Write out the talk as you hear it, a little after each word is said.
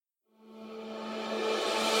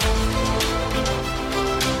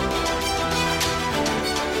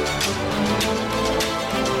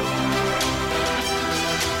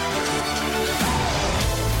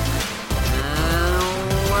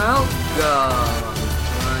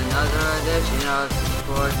another edition of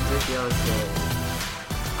Sports with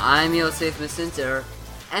Yosef. I'm Yosef Masinter,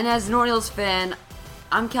 and as an Orioles fan,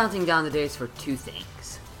 I'm counting down the days for two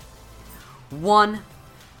things. One,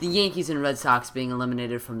 the Yankees and Red Sox being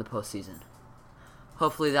eliminated from the postseason.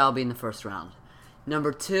 Hopefully that'll be in the first round.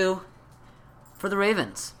 Number two, for the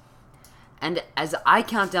Ravens. And as I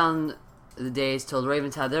count down the days till the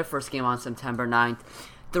Ravens have their first game on September 9th,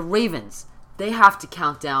 the Ravens, they have to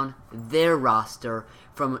count down their roster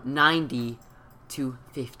from 90 to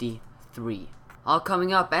 53. All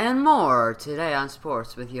coming up and more today on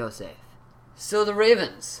Sports with Yosef. So the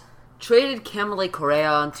Ravens traded Kamalei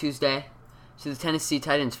Correa on Tuesday to the Tennessee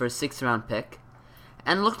Titans for a 6th round pick.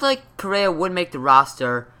 And it looked like Correa would make the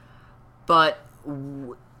roster, but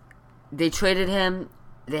they traded him.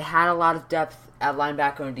 They had a lot of depth at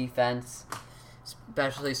linebacker and defense,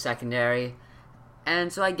 especially secondary.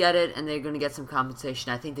 And so I get it, and they're going to get some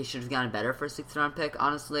compensation. I think they should have gotten better for a 6th round pick.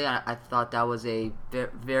 Honestly, I thought that was a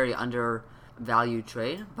very undervalued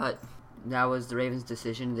trade, but that was the Ravens'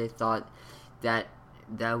 decision. They thought that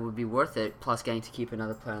would be worth it, plus getting to keep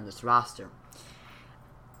another player on this roster.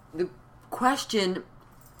 The question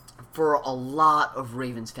for a lot of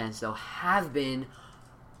Ravens fans, though, have been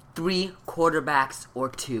 3 quarterbacks or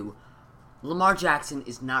 2. Lamar Jackson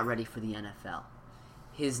is not ready for the NFL.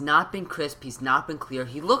 He's not been crisp. He's not been clear.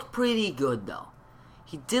 He looked pretty good, though.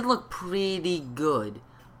 He did look pretty good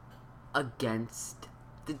against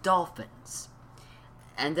the Dolphins.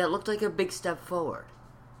 And that looked like a big step forward.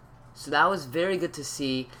 So that was very good to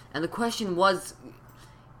see. And the question was,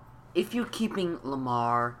 if you're keeping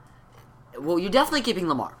Lamar, well, you're definitely keeping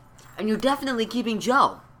Lamar. And you're definitely keeping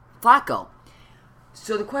Joe Flacco.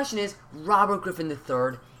 So the question is, Robert Griffin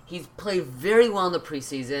III, he's played very well in the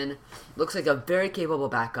preseason, looks like a very capable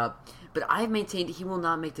backup, but I've maintained he will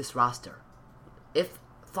not make this roster. If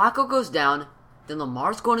Flacco goes down, then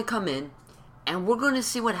Lamar's going to come in, and we're going to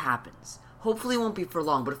see what happens. Hopefully it won't be for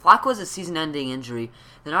long, but if Flacco has a season-ending injury,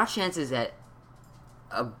 then our chances at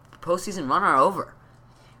a postseason run are over.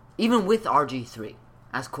 Even with RG3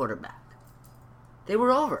 as quarterback. They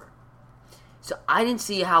were over. So I didn't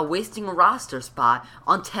see how wasting a roster spot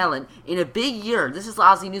on talent in a big year. This is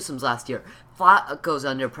Ozzie Newsome's last year. Flacco's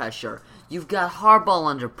under pressure. You've got Harbaugh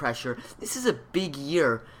under pressure. This is a big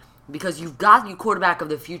year because you've got your quarterback of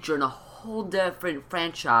the future in a whole different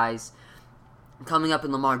franchise coming up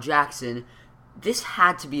in Lamar Jackson. This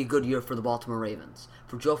had to be a good year for the Baltimore Ravens,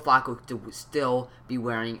 for Joe Flacco to still be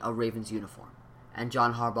wearing a Ravens uniform and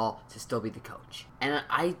John Harbaugh to still be the coach. And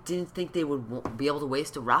I didn't think they would be able to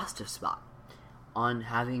waste a roster spot on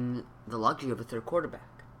having the luxury of a third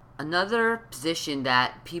quarterback. Another position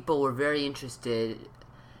that people were very interested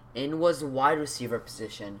in was the wide receiver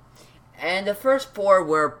position. And the first 4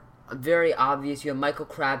 were very obvious. You have Michael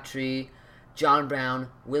Crabtree, John Brown,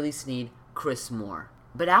 Willie Snead, Chris Moore.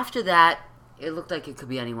 But after that, it looked like it could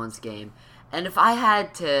be anyone's game. And if I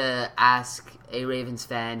had to ask a Ravens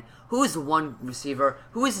fan, who is the one receiver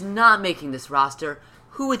who is not making this roster,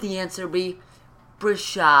 who would the answer be?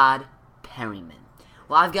 Breshad Perriman.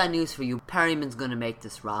 Well, I've got news for you. Perryman's going to make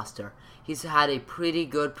this roster. He's had a pretty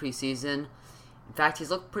good preseason. In fact, he's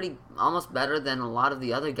looked almost better than a lot of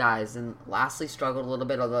the other guys. And lastly, struggled a little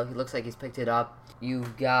bit, although he looks like he's picked it up.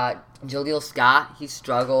 You've got Jaleel Scott. He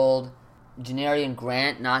struggled. Janarian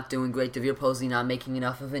Grant not doing great. DeVere Posey not making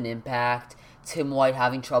enough of an impact. Tim White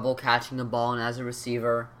having trouble catching the ball and as a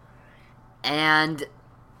receiver. And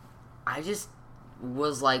I just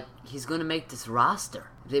was like, he's going to make this roster.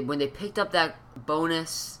 When they picked up that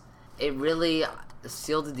bonus, it really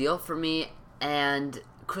sealed the deal for me. And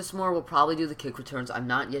Chris Moore will probably do the kick returns. I'm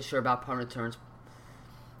not yet sure about punt returns.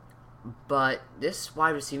 But this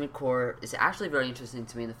wide receiving core is actually very interesting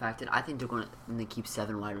to me in the fact that I think they're going to keep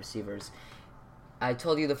 7 wide receivers. I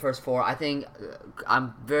told you the first 4. I think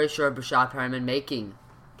I'm very sure of Breshad Perriman making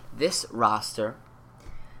this roster,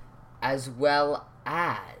 as well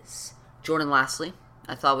as Jordan Lastly.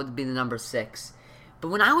 I thought would be the number 6. But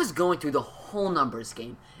when I was going through the whole numbers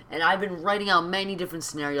game, and I've been writing out many different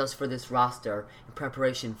scenarios for this roster in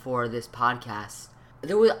preparation for this podcast, I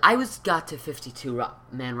got to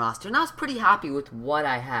 52-man roster, and I was pretty happy with what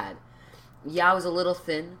I had. Yeah, I was a little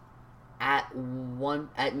thin at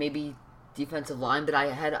maybe defensive line, but I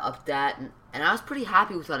had upped that, and I was pretty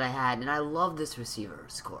happy with what I had, and I love this receiver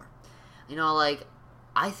score.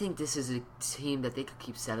 I think this is a team that they could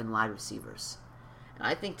keep 7 wide receivers. And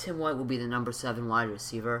I think Tim White will be the number 7 wide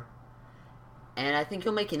receiver. And I think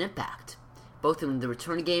he'll make an impact, both in the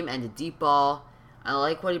return game and the deep ball. I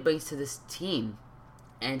like what he brings to this team.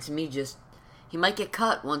 And to me, he might get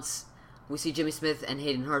cut once we see Jimmy Smith and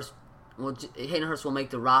Hayden Hurst. Well, Hayden Hurst will make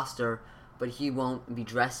the roster, but he won't be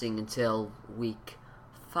dressing until week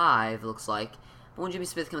 5, looks like. But when Jimmy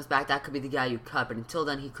Smith comes back, that could be the guy you cut, but until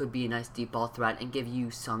then, he could be a nice deep ball threat and give you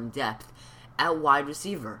some depth at wide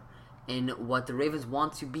receiver in what the Ravens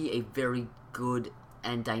want to be a very good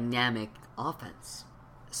and dynamic offense.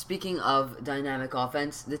 Speaking of dynamic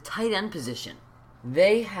offense, the tight end position.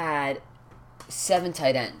 They had 7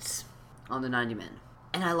 tight ends on the 90-man,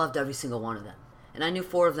 and I loved every single one of them. And I knew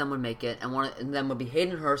 4 of them would make it, and one of them would be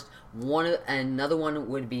Hayden Hurst, and another one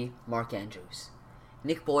would be Mark Andrews.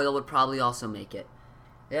 Nick Boyle would probably also make it.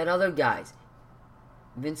 They had other guys,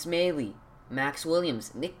 Vince Mailey, Max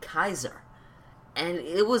Williams, Nick Keiser. And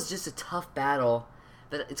it was just a tough battle,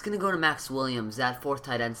 but it's going to go to Max Williams, that 4th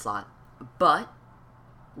tight end slot. But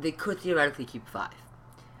they could theoretically keep 5.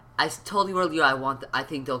 I told you earlier I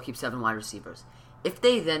think they'll keep 7 wide receivers. If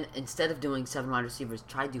they then, instead of doing 7 wide receivers,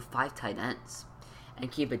 try to do 5 tight ends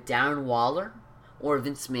and keep it Darren Waller or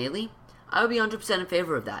Vince Mailey, I would be 100% in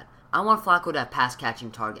favor of that. I want Flacco to have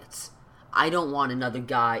pass-catching targets. I don't want another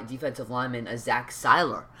guy, defensive lineman, a Zach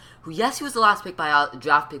Seiler, who, yes, he was the last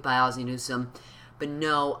draft pick by Ozzie Newsome, but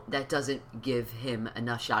no, that doesn't give him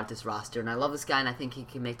enough shot at this roster. And I love this guy, and I think he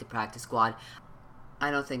can make the practice squad. I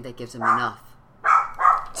don't think that gives him enough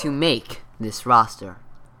to make this roster.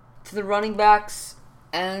 To the running backs,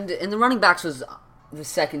 and the running backs was the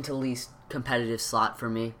second to least competitive slot for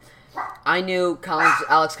me. I knew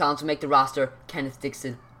Alex Collins would make the roster, Kenneth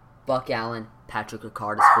Dixon, Buck Allen, Patrick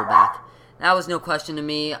Ricard as fullback. That was no question to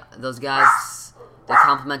me. Those guys, they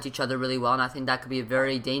complement each other really well, and I think that could be a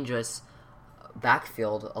very dangerous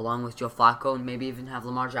backfield, along with Joe Flacco, and maybe even have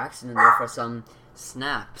Lamar Jackson in there for some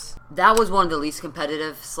snaps. That was one of the least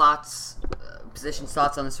competitive position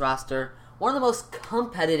slots on this roster. One of the most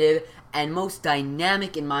competitive and most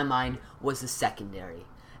dynamic in my mind was the secondary,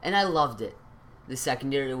 and I loved it. The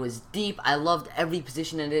secondary was deep. I loved every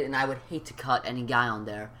position in it, and I would hate to cut any guy on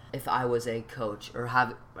there if I was a coach, and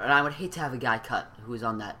I would hate to have a guy cut who was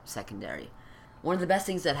on that secondary. One of the best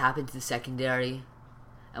things that happened to the secondary,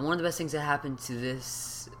 and one of the best things that happened to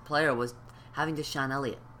this player, was having Deshaun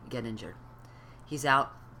Elliott get injured. He's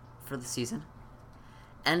out for the season.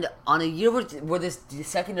 And on a year where the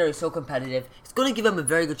secondary is so competitive, it's going to give him a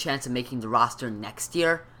very good chance of making the roster next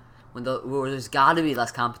year, where there's got to be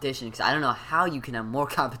less competition, because I don't know how you can have more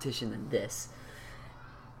competition than this.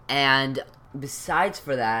 And besides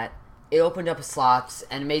for that, it opened up slots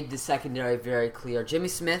and made the secondary very clear. Jimmy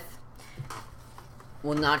Smith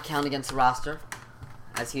will not count against the roster,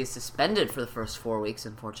 as he is suspended for the first 4 weeks,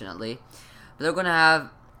 unfortunately. But they're going to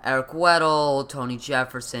have Eric Weddle, Tony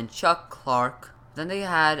Jefferson, Chuck Clark. Then they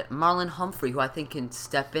had Marlon Humphrey, who I think can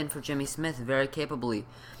step in for Jimmy Smith very capably.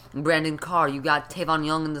 Brandon Carr, you got Tavon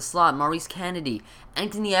Young in the slot, Maurice Kennedy,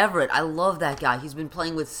 Anthony Everett. I love that guy. He's been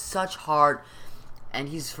playing with such heart, and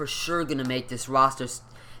he's for sure going to make this roster.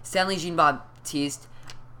 Stanley Jean-Baptiste,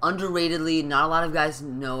 underratedly, not a lot of guys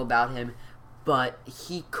know about him, but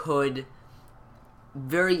he could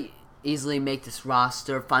very easily make this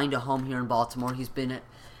roster, find a home here in Baltimore. He's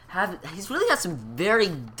really had some very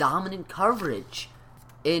dominant coverage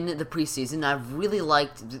in the preseason. I've really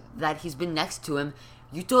liked that he's been next to him.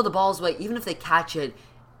 You throw the balls away, even if they catch it,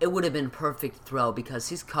 it would have been a perfect throw, because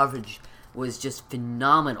his coverage was just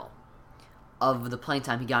phenomenal of the playing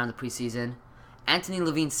time he got in the preseason. Anthony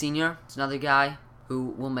Levine Sr. is another guy who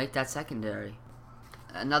will make that secondary.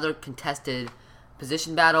 Another contested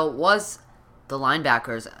position battle was the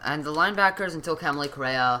linebackers. And the linebackers, until Kamalei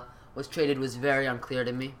Correa was traded, was very unclear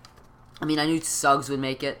to me. I mean, I knew Suggs would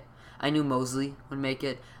make it. I knew Mosley would make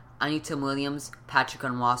it. I knew Tim Williams, Patrick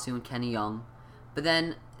Onwuasor, and Kenny Young. But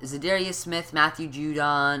then Zadarius Smith, Matthew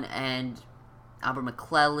Judon, and Albert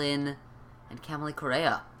McClellan, and Kamalei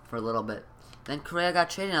Correa for a little bit. Then Correa got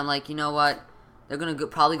traded, and I'm like, you know what? They're going to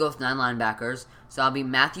probably go with 9 linebackers. So I'll be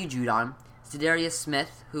Matthew Judon, Zadarius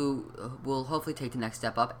Smith, who will hopefully take the next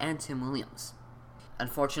step up, and Tim Williams.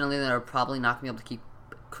 Unfortunately, they're probably not going to be able to keep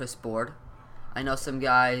Chris Board. I know some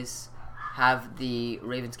guys have the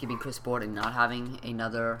Ravens keeping Chris Board and not having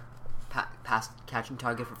another pass-catching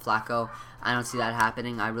target for Flacco. I don't see that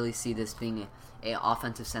happening. I really see this being an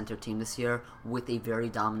offensive center team this year with a very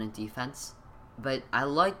dominant defense. But I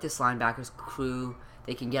like this linebackers crew.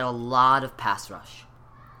 They can get a lot of pass rush.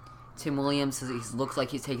 Tim Williams looks like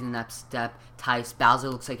he's taking the next step. Tyus Bowser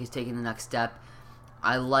looks like he's taking the next step.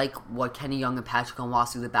 I like what Kenny Young and Patrick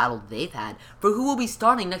Onwuasor, the battle they've had for who will be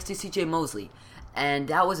starting next to C.J. Mosley. And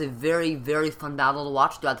that was a very, very fun battle to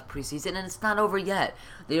watch throughout the preseason, and it's not over yet.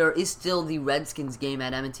 There is still the Redskins game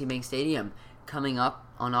at M&T Bank Stadium coming up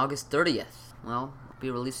on August 30th. Well, I'll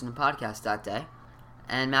be releasing a podcast that day.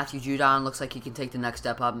 And Matthew Judon looks like he can take the next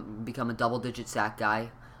step up and become a double-digit sack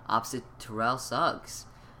guy. opposite Terrell Suggs.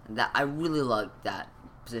 And that I really liked that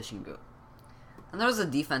position group. And there was a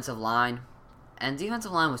defensive line. And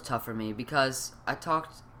defensive line was tough for me because I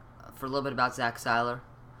talked for a little bit about Zach Seiler.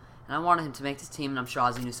 And I wanted him to make this team, and I'm sure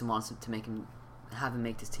Ozzie Newsome wants him to have him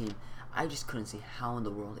make this team. I just couldn't see how in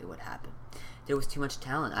the world it would happen. There was too much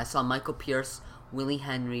talent. I saw Michael Pierce, Willie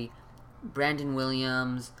Henry, Brandon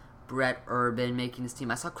Williams, Brett Urban making this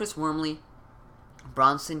team. I saw Chris Wormley,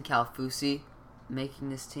 Bronson Calfusi making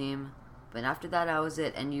this team. But after that, that was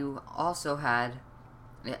it. And you also had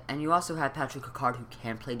Patrick Ricard, who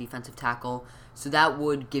can play defensive tackle. So that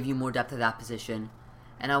would give you more depth at that position.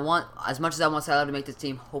 And as much as I want Seiler to make this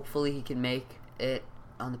team, hopefully he can make it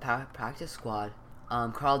on the practice squad.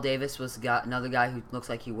 Carl Davis was another guy who looks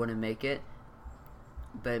like he wouldn't make it.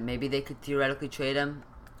 But maybe they could theoretically trade him.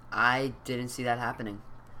 I didn't see that happening.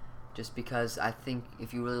 Just because I think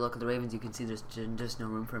if you really look at the Ravens, you can see there's just no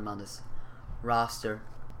room for him on this roster.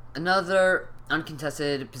 Another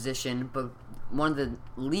uncontested position, but one of the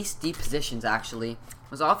least deep positions actually,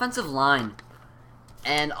 was offensive line.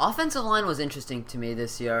 And offensive line was interesting to me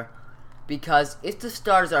this year because if the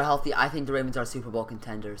starters are healthy, I think the Ravens are Super Bowl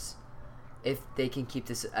contenders. If they can keep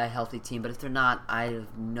this a healthy team. But if they're not, I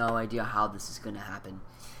have no idea how this is going to happen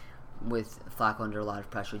with Flacco under a lot of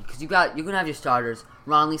pressure. Because you're going to have your starters,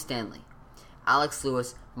 Ron Lee Stanley, Alex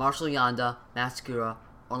Lewis, Marshall Yanda, Matt Skura,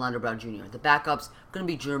 Orlando Brown Jr. The backups are going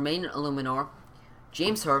to be Jermaine Illuminor,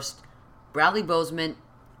 James Hurst, Bradley Bozeman,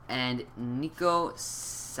 and Nico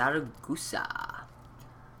Saragusa.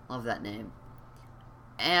 Love that name.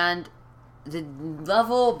 And the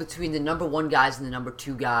level between the number 1 guys and the number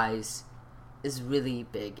 2 guys is really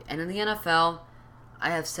big. And in the NFL,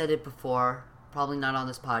 I have said it before, probably not on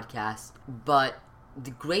this podcast, but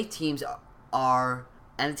the great teams are,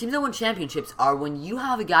 and the teams that win championships are when you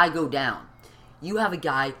have a guy go down, you have a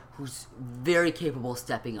guy who's very capable of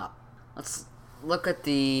stepping up. Let's look at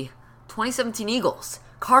the 2017 Eagles.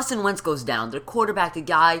 Carson Wentz goes down. Their quarterback, the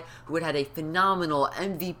guy who had a phenomenal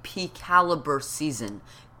MVP caliber season,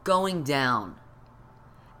 going down.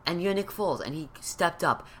 And you had Nick Foles, and he stepped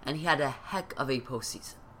up, and he had a heck of a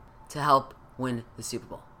postseason to help win the Super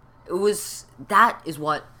Bowl. That is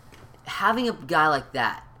what, having a guy like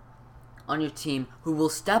that on your team who will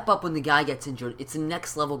step up when the guy gets injured, it's the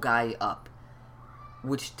next level guy up,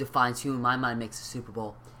 which defines who, in my mind, makes the Super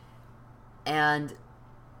Bowl. And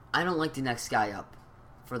I don't like the next guy up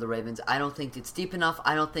for the Ravens. I don't think it's deep enough.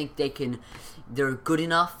 I don't think they're good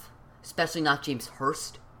enough, especially not James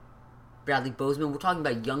Hurst. Bradley Bozeman. We're talking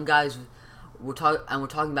about young guys. We're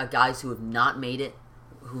talking about guys who have not made it,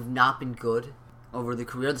 who've not been good over the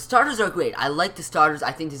career. The starters are great. I like the starters.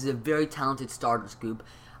 I think this is a very talented starters group.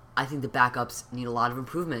 I think the backups need a lot of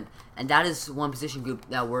improvement, and that is one position group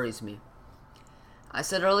that worries me. I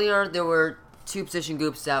said earlier there were 2 position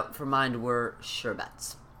groups that, for mine, were sure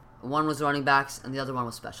bets. One was running backs, and the other one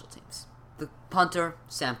was special teams. The punter,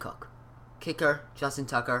 Sam Cook. Kicker, Justin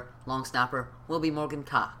Tucker. Long snapper, Wilby Morgan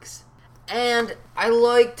Cox. And I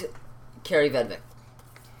liked Kerry Vedvik.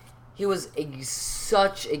 He was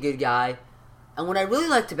such a good guy. And what I really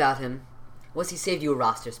liked about him was he saved you a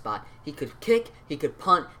roster spot. He could kick, he could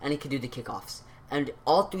punt, and he could do the kickoffs. And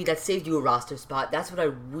all 3, that saved you a roster spot. That's what I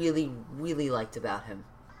really, really liked about him.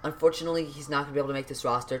 Unfortunately, he's not going to be able to make this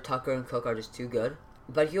roster. Tucker and Cook are just too good.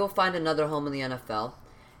 But he'll find another home in the NFL.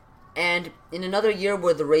 And in another year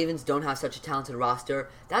where the Ravens don't have such a talented roster,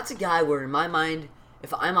 that's a guy where, in my mind,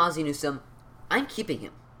 if I'm Ozzie Newsome, I'm keeping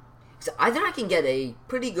him. So either I can get a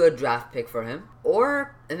pretty good draft pick for him,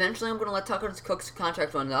 or eventually I'm going to let Tucker and Cook's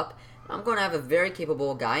contract run up. I'm going to have a very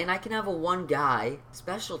capable guy, and I can have a 1-guy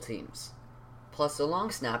special teams, plus a long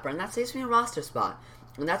snapper, and that saves me a roster spot.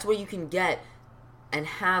 And that's where you can get and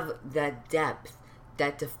have that depth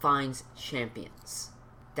that defines champions.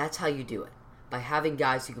 That's how you do it. By having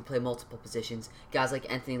guys who can play multiple positions, guys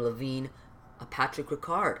like Anthony Levine, a Patrick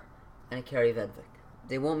Ricard, and a Kerry Vedvik.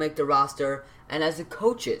 They won't make the roster, and as the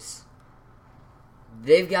coaches,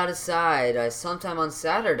 they've got to decide sometime on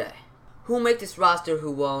Saturday who will make this roster,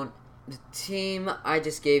 who won't. The team I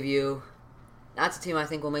just gave you, that's a team I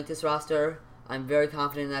think will make this roster. I'm very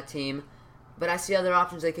confident in that team, but I see other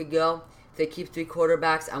options they could go. If they keep 3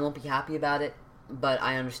 quarterbacks, I won't be happy about it. But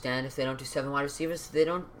I understand if they don't do 7 wide receivers, if they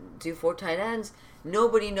don't do 4 tight ends,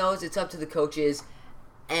 nobody knows. It's up to the coaches.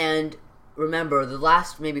 And remember, the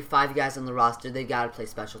last maybe 5 guys on the roster, they got to play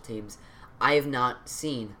special teams. I have not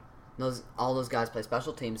seen all those guys play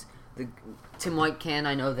special teams. Tim White can,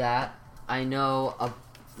 I know that. I know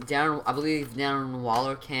I believe Darren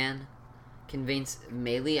Waller can. Vince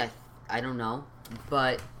Maley, I don't know.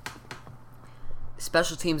 But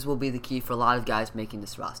special teams will be the key for a lot of guys making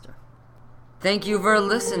this roster. Thank you for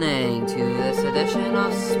listening to this edition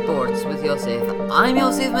of Sports with Yosef. I'm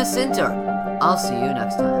Yosef Masinter. I'll see you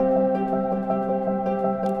next time.